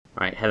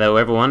Alright, hello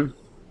everyone.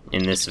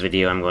 In this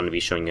video I'm going to be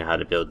showing you how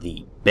to build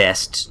the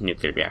best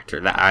nuclear reactor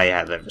that I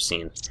have ever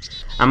seen.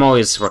 I'm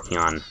always working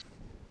on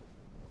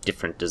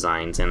different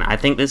designs, and I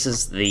think this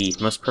is the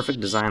most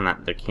perfect design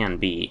that there can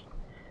be.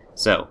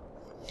 So,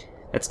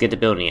 let's get to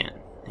building it,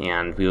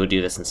 and we will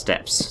do this in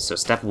steps. So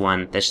step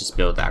 1, let's just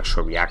build the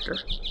actual reactor.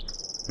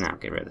 Now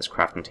get rid of this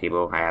crafting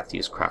table. I have to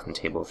use crafting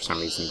table for some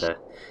reason to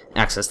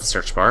access the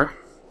search bar.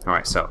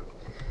 Alright, so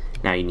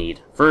now you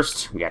need,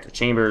 first, reactor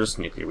chambers,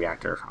 nuclear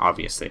reactor,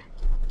 obviously.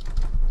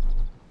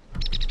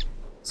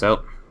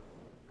 So,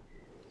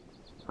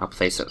 I'll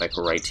place it like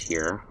right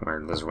here,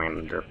 where there's a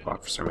random dirt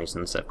block for some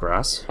reason instead of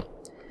grass.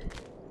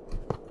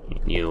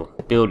 You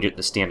build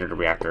the standard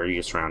reactor,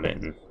 you surround it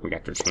in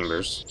reactor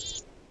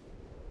chambers.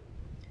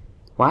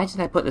 Why did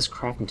I put this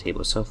crafting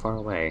table so far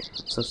away?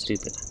 So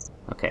stupid.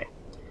 Okay.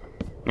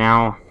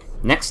 Now,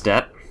 next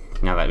step,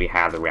 now that we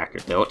have the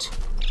reactor built,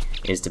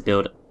 is to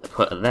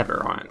put a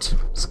lever on it,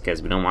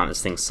 because we don't want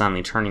this thing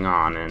suddenly turning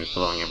on and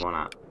blowing everyone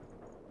up.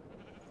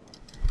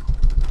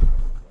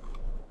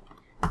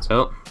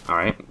 So,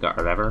 alright, we got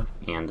our lever,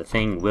 and the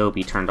thing will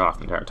be turned off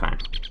the entire time,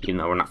 even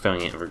though we're not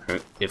filling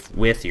it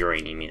with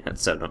uranium yet,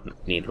 so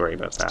don't need to worry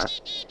about that.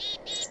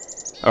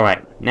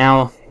 Alright,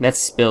 now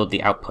let's build the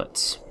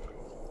outputs.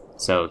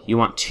 So, you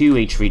want 2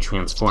 HV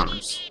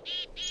transformers.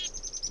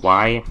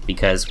 Why?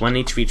 Because 1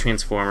 HV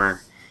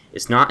transformer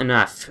is not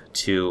enough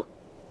to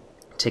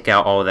take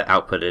out all the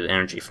outputted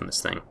energy from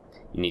this thing.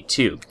 You need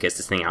 2, because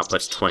this thing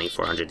outputs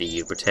 2400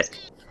 EU per tick.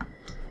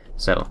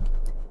 So,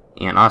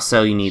 and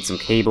also you need some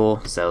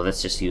cable, so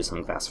let's just use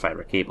some glass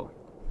fiber cable.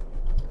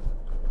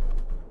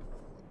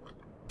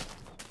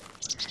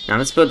 Now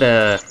let's build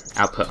the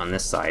output on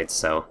this side,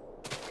 so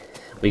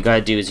what you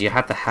gotta do is you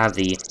have to have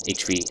the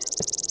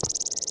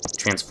HV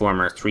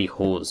transformer 3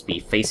 holes be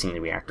facing the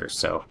reactor,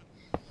 so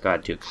you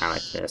gotta do it kinda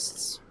like this.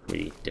 It's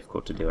really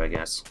difficult to do, I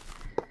guess.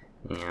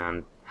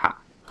 And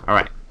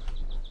alright.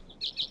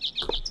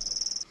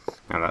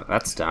 Now that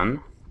that's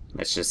done,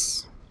 let's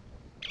just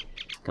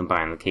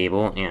combine the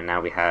cable, and now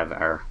we have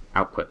our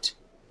output.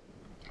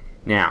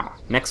 Now,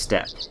 next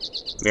step,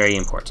 very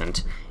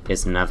important,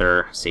 is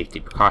another safety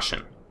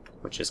precaution,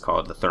 which is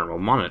called the thermal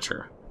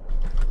monitor.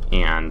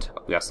 And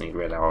we also need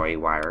red RA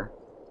wire.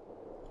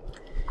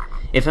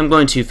 If I'm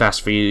going too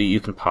fast for you,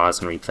 you can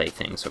pause and replay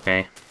things,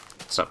 okay?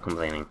 Stop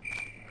complaining.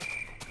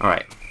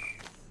 Alright.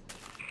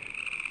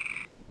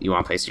 You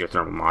want to place your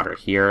thermal monitor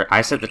here.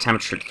 I set the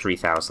temperature to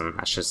 3000,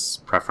 that's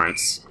just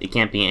preference. It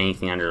can't be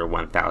anything under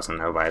 1000,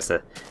 otherwise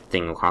the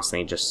thing will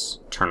constantly just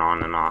turn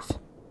on and off.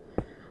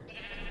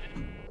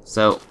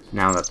 So,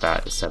 now that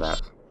that is set up,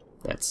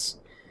 let's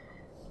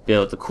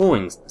build the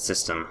cooling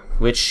system,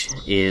 which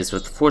is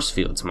with the force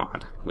fields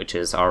mod, which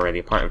is already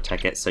a part of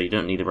Tekkit, so you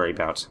don't need to worry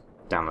about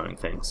downloading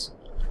things.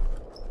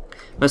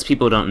 Most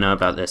people don't know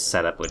about this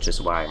setup, which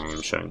is why I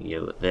am showing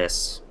you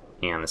this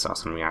and this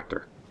awesome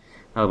reactor.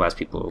 Otherwise,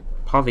 people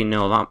probably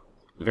know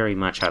very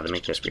much how to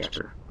make this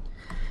reactor.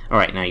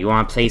 Alright, now you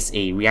want to place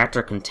a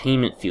reactor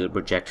containment field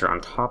projector on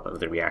top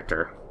of the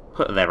reactor.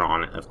 Put a lever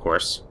on it, of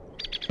course.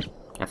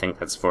 I think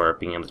that's for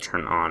being able to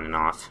turn on and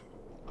off.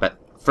 But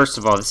first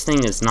of all, this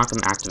thing is not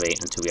going to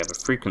activate until we have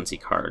a frequency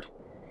card.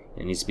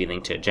 It needs to be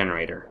linked to a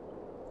generator.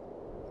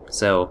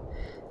 So,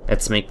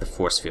 let's make the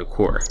force field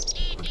core.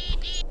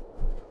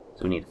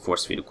 So we need a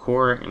force field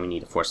core, and we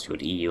need a force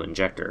field EU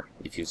injector.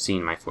 If you've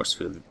seen my force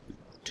field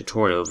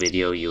tutorial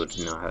video, you would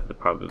know how to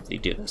probably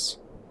do this.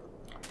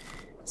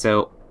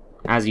 So,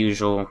 as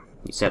usual,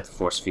 you set the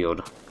force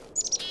field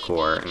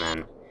core, and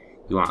then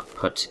you want to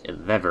put a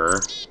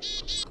lever.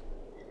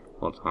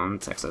 Hold on,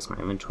 let's access my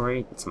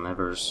inventory, get some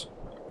levers,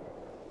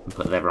 and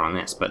put a lever on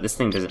this. But this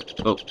thing doesn't.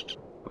 Oh,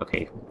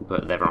 okay,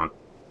 put a lever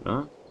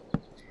on.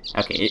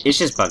 Okay, it's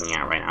just bugging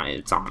out right now.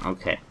 It's on.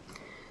 Okay,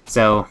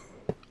 so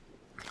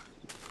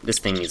this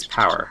thing needs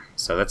power.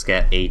 So let's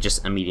get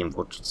just a medium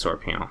voltage solar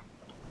panel.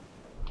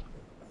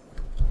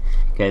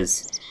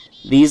 Because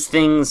these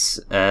things,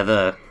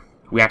 the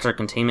reactor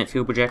containment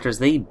field projectors,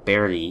 they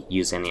barely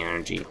use any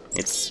energy.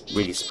 It's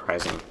really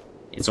surprising.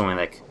 It's only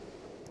like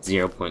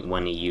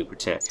 0.1 EU per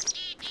tick.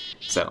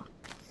 So,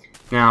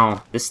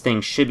 now this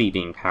thing should be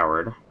being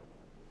powered.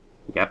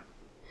 Yep.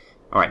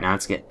 Alright, now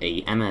let's get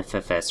a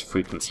MFFS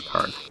frequency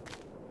card.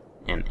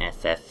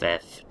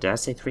 MFFF. Did I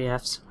say 3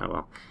 Fs? Oh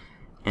well.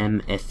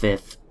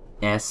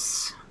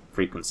 MFFS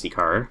frequency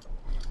card.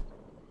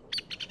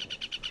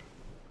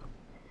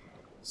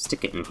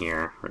 Stick it in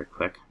here real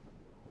quick.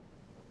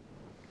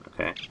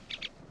 Okay.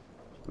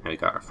 Now we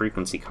got our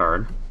frequency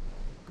card.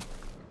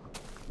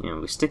 And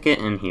we stick it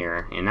in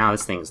here, and now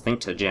this thing is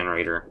linked to the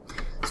generator.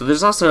 So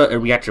there's also a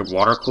reactor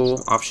water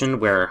cool option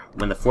where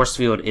when the force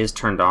field is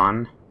turned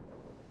on,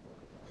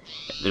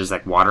 there's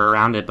like water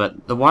around it,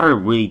 but the water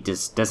really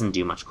just doesn't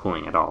do much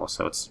cooling at all,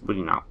 so it's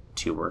really not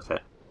too worth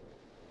it.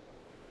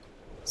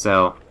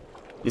 So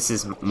this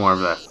is more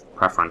of a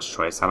preference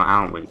choice. I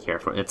don't really care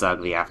for it. It's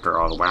ugly after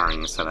all the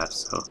wiring is set up,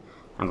 so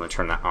I'm going to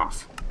turn that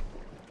off.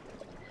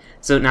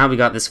 So now we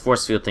got this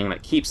force field thing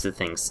that keeps the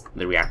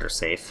reactor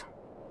safe.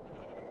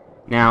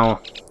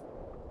 Now,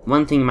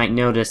 one thing you might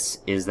notice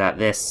is that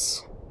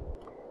this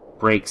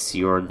breaks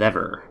your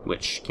lever,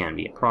 which can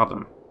be a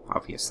problem,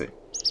 obviously.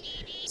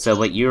 So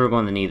what you're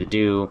going to need to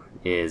do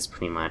is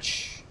pretty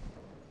much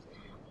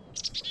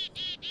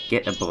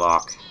get a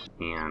block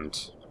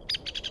and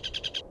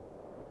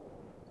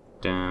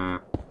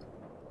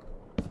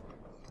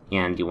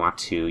you want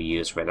to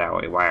use red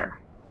alloy wire.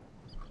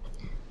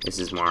 This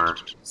is more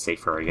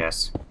safer, I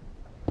guess.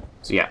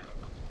 So yeah.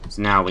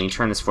 So now when you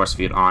turn this force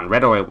field on,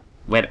 red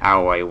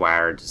alloy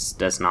wire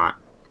does not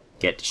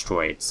get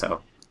destroyed,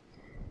 so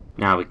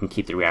now we can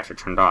keep the reactor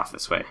turned off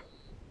this way.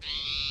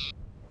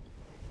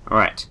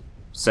 Alright,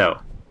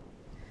 so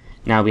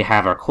now we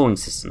have our cooling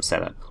system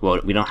set up.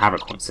 Well, we don't have our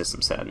cooling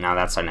system set up. Now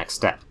that's our next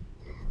step.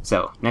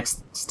 So,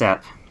 next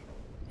step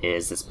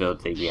is let's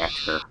build the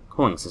reactor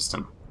cooling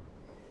system.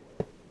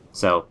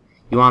 So,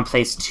 you want to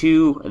place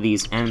 2 of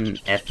these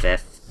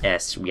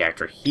MFFS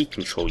reactor heat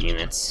control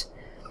units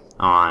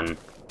on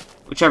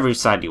whichever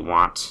side you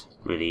want,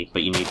 really,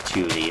 but you need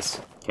 2 of these,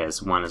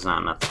 because one is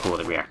not enough to cool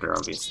the reactor,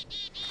 obviously.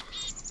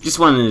 Just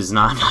one is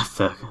not enough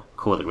to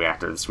cool the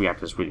reactor. This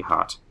reactor is really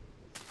hot.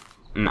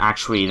 And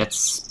actually,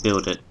 let's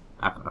build it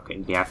up. Okay,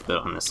 we have to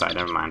build it on this side,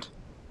 never mind.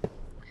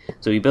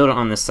 So we build it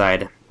on this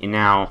side, and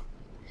now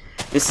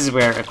this is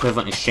where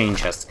equivalent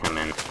exchange has to come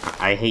in.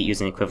 I hate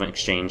using equivalent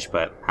exchange,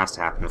 but it has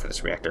to happen for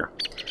this reactor.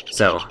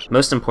 So,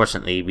 most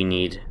importantly, we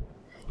need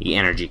the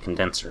energy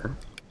condenser.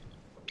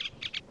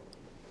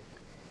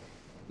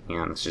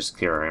 And let's just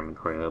clear our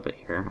inventory a little bit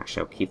here.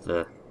 Actually, I'll keep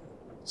the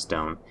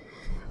stone.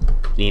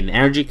 We need an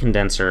energy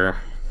condenser.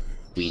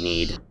 We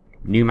need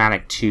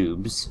pneumatic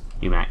tubes.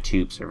 Pneumatic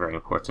tubes are very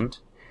important.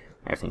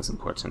 Everything's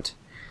important.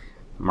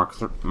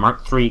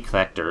 Mark III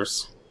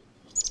collectors.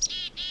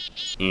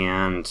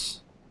 And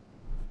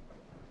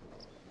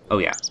oh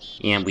yeah,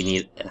 and we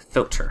need a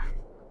filter.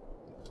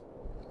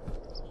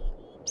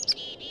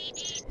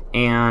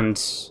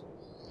 And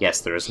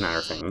yes, there is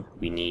another thing.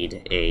 We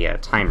need a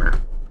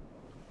timer.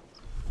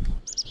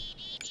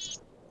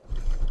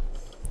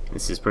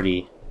 This is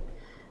pretty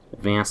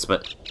advanced,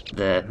 but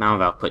the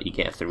amount of output you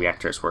get if the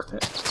reactor is worth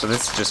it. So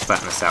let's just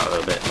flatten this out a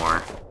little bit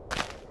more.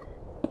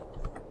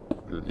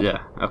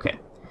 Yeah, okay.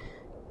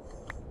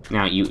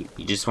 Now you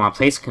just want to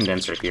place a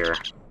condenser here.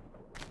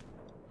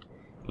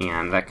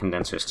 And that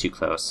condenser is too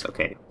close.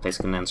 Okay, place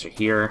a condenser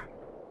here.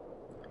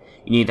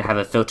 You need to have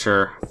a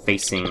filter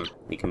facing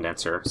the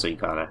condenser, so you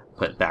gotta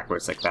put it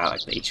backwards like that,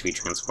 like the HV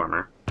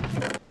transformer.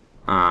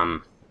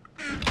 And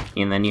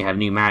then you have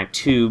pneumatic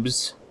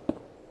tubes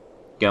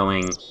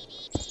going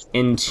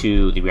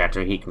into the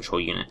reactor heat control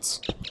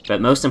units.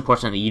 But most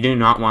importantly, you do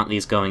not want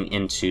these going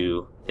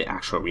into the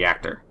actual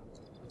reactor.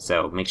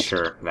 So make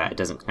sure that it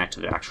doesn't connect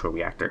to the actual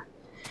reactor,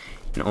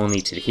 and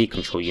only to the heat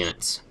control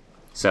units.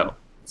 So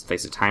let's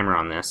place a timer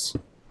on this,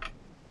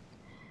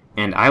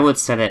 and I would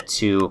set it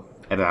to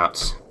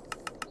about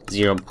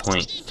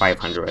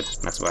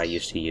 0.500. That's what I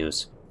used to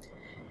use.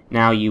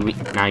 Now you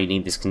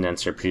need this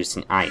condenser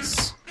producing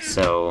ice.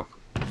 So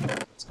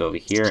let's go over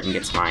here and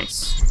get some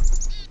ice.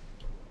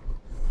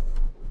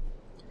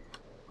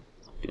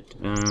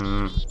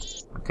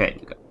 Okay,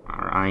 we got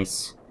our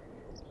ice.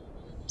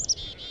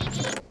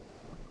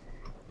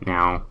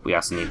 Now we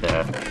also need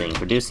the thing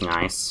producing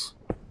ice.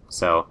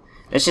 So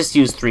let's just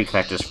use 3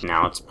 collectors for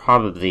now. It's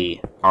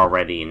probably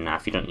already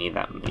enough. You don't need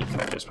that many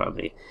collectors,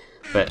 probably.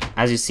 But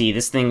as you see,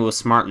 this thing will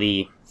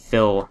smartly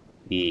fill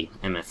the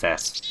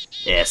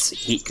MFS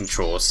heat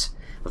controls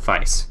with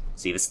ice.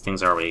 See, this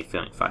thing's already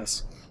filling with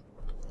ice.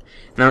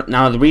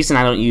 Now the reason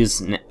I don't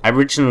use... I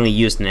originally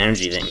used an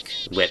energy link,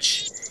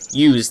 which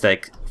used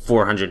like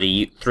 400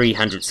 EU,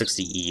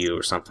 360 EU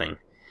or something.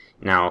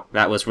 Now,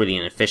 that was really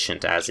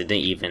inefficient, as it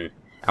didn't even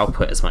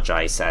output as much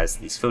ice as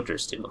these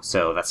filters do.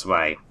 So that's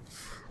why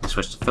I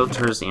switched to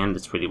filters, and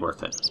it's really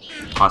worth it.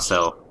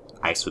 Also,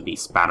 ice would be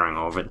spattering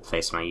all over the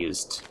place when I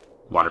used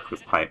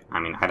waterproof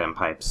item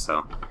pipes,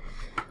 so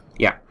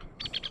yeah.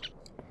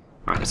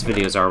 Alright, this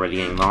video is already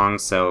getting long,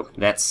 so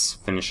let's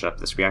finish up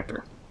this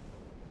reactor.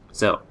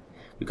 So,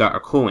 we got our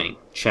cooling,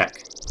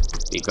 check.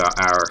 We got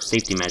our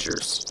safety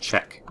measures,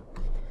 check.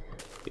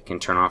 We can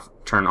turn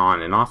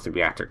on and off the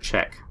reactor,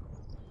 check.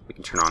 We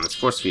can turn on this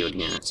force field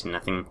unit so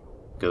nothing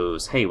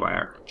goes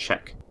haywire,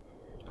 check.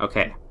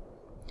 Okay.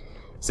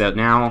 So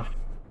now,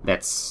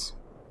 let's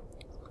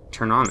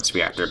turn on this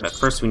reactor, but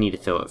first we need to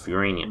fill it with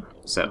uranium.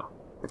 So,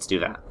 let's do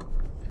that.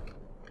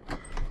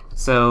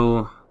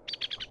 So,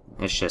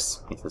 let's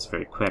just make this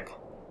very quick.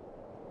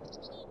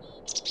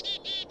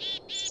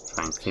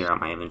 Try and clear out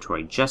my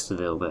inventory just a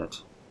little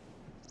bit.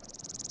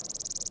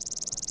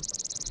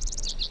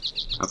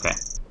 Okay.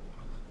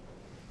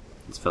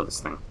 Let's fill this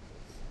thing.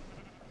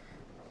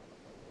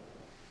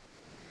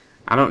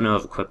 I don't know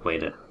of a quick way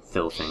to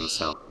fill things,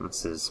 so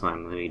this is what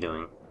I'm going to be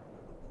doing.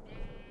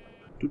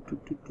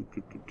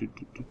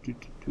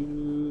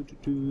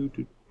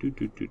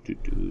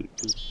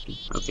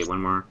 Okay,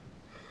 one more.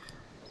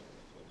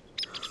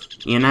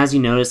 And as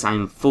you notice,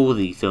 I'm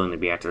fully filling the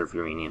reactor with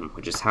uranium,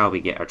 which is how we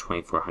get our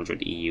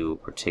 2400 EU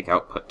per tick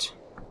output.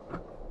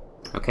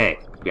 Okay,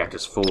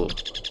 reactor's full.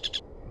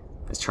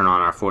 is turn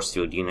on our force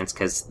field units,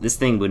 because this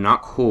thing would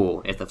not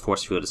cool if the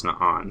force field is not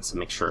on, so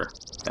make sure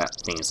that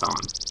thing is on.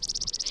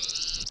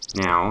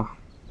 Now,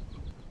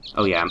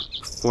 oh yeah,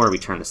 before we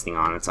turn this thing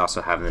on, let's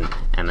also have an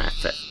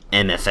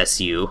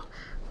MFSU.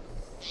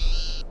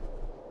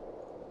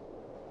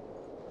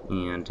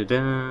 And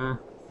ta-da!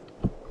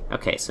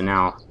 Okay, so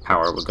now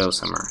power will go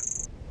somewhere.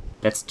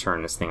 Let's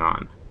turn this thing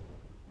on.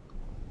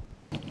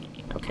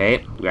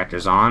 Okay,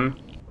 reactor's on,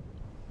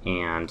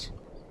 and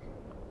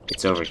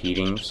it's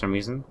overheating for some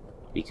reason,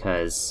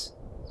 because...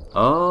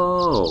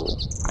 Oh!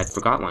 I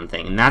forgot one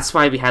thing, and that's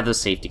why we have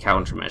those safety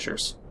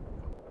countermeasures.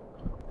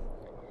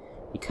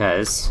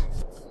 Because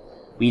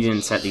we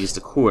didn't set these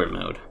to cooler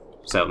mode.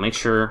 So make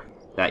sure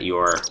that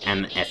your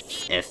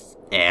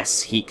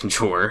MFFS heat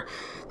controller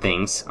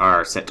things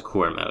are set to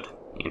cooler mode.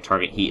 And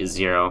target heat is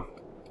 0.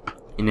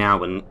 And now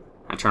when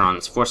I turn on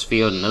this force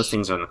field and those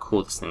things are going to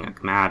cool this thing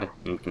like mad,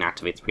 and we can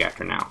activate the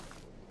reactor now.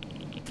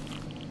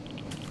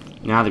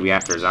 Now the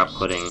reactor is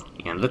outputting,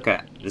 and look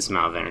at this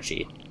amount of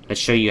energy.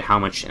 Let's show you how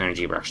much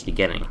energy we're actually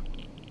getting,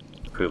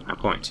 to prove my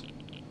point.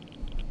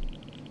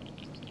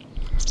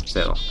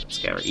 So, let's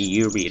get our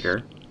EU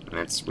reader, and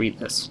let's read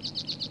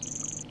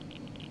this.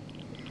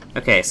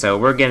 Okay, so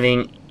we're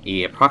getting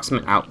the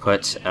approximate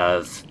output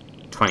of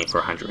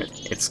 2400.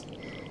 It's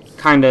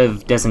kind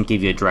of doesn't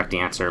give you a direct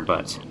answer,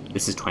 but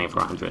this is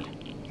 2400.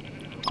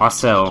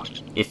 Also,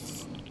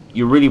 if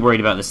you're really worried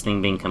about this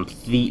thing being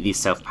completely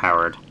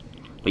self-powered,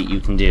 what you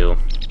can do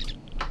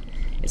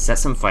is set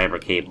some fiber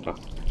cable,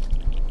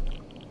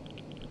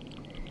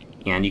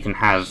 and you can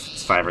have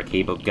this fiber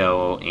cable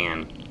go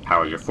and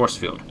power your force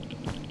field.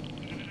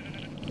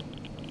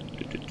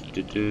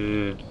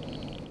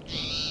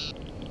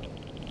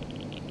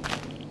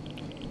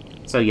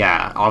 So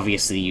yeah,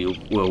 obviously you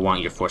will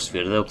want your force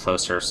field a little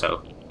closer,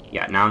 so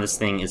yeah, now this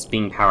thing is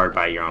being powered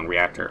by your own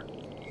reactor.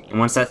 And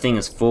once that thing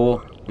is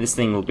full, this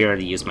thing will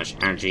barely use much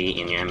energy,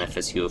 and your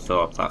MFSU will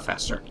fill up a lot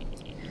faster.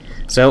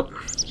 So,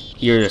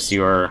 here's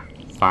your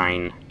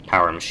fine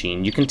power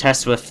machine. You can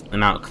test with the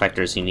amount of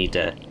collectors you need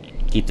to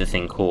keep the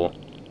thing cool.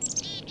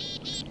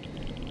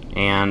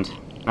 And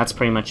that's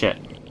pretty much it.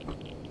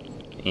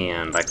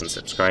 And like and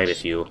subscribe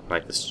if you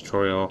like this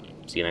tutorial.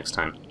 See you next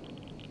time.